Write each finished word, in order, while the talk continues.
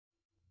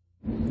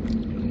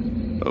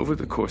Over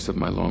the course of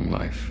my long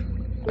life,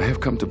 I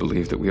have come to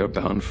believe that we are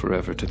bound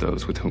forever to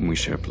those with whom we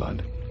share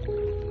blood.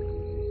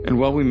 And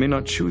while we may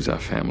not choose our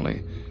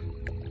family,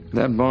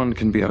 that bond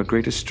can be our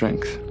greatest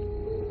strength,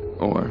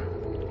 or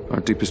our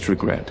deepest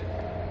regret.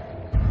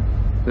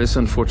 This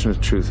unfortunate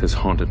truth has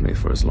haunted me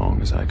for as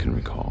long as I can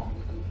recall.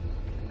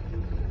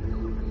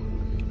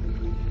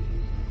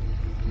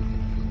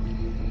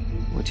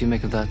 What do you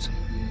make of that?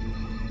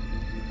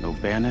 No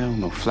banner,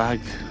 no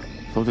flag,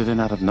 floated in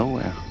out of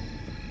nowhere.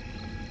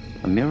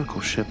 A miracle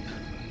ship.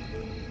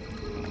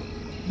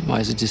 Why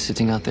is it just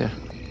sitting out there?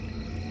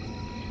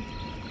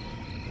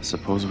 I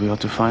suppose we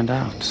ought to find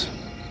out.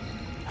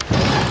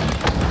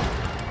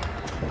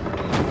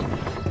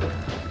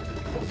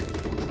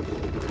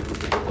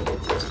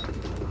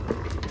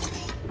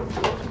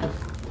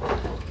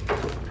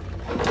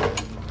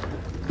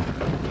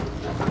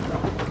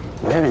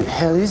 Where in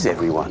hell is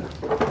everyone?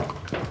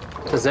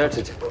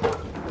 Deserted.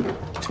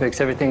 Which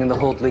makes everything in the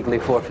hold legally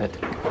forfeit.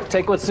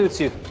 Take what suits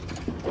you.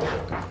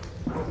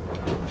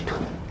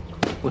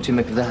 What do you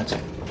make of that?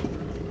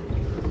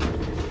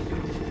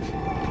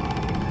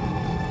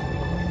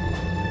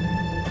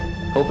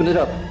 Open it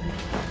up.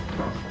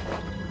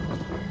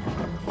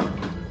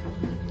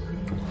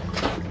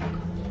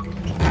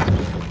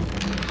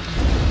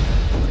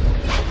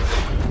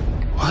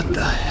 What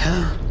the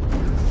hell?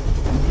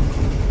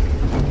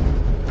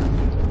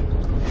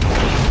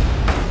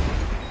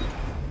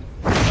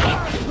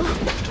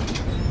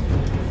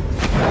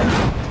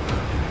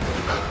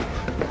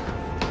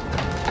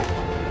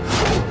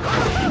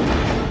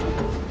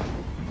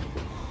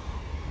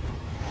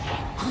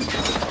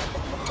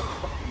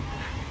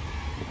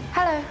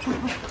 Hello.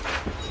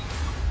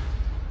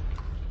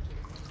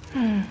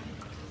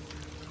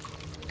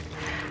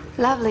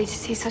 Lovely to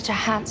see such a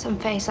handsome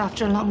face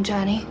after a long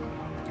journey.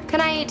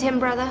 Can I eat him,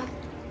 brother?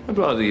 I'd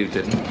rather you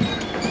didn't.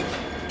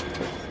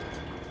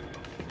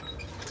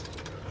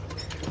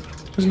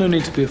 There's no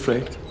need to be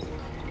afraid.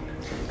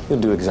 You'll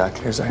do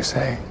exactly as I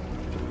say.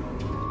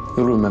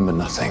 You'll remember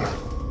nothing.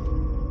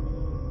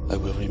 I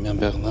will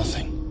remember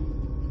nothing.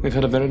 We've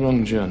had a very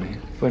long journey,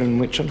 wherein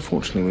which,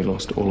 unfortunately, we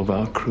lost all of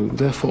our crew.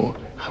 Therefore,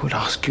 I would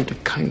ask you to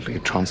kindly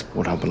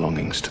transport our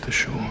belongings to the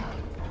shore.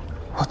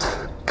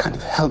 What kind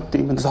of hell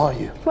demons are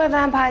you? We're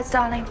vampires,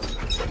 darling.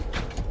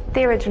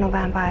 The original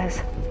vampires.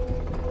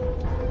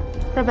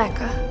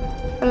 Rebecca,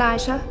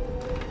 Elijah,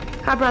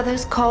 our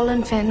brothers Cole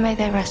and Finn, may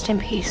they rest in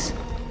peace.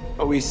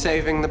 Are we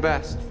saving the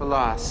best for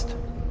last?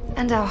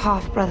 And our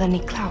half-brother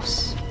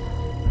Niklaus.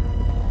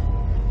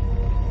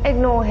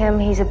 Ignore him,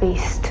 he's a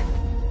beast.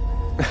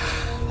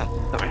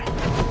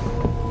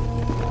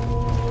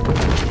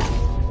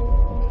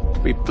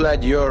 We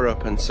fled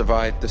Europe and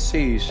survived the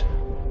seas.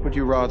 Would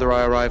you rather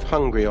I arrive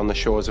hungry on the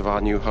shores of our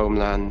new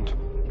homeland?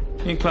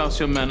 Niklaus,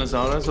 your manners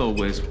are, as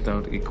always,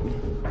 without equal.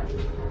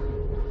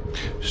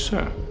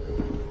 Sir,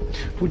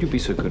 would you be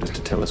so good as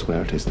to tell us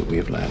where it is that we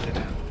have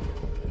landed?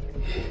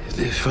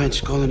 The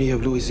French colony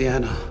of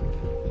Louisiana,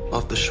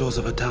 off the shores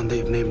of a town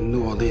they've named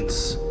New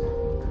Orleans.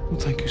 Well,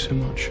 thank you so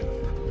much.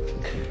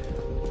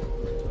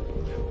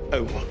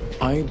 Oh,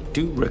 I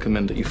do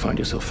recommend that you find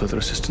yourself further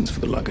assistance for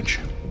the luggage.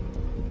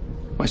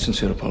 My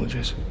sincere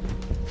apologies.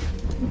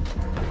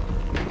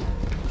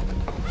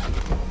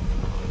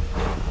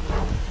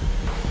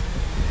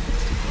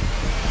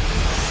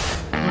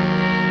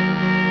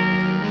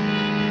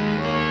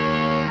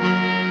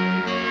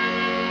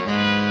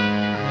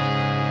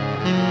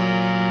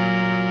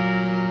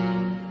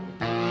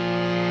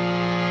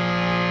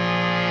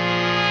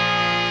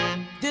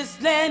 This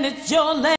land is your land.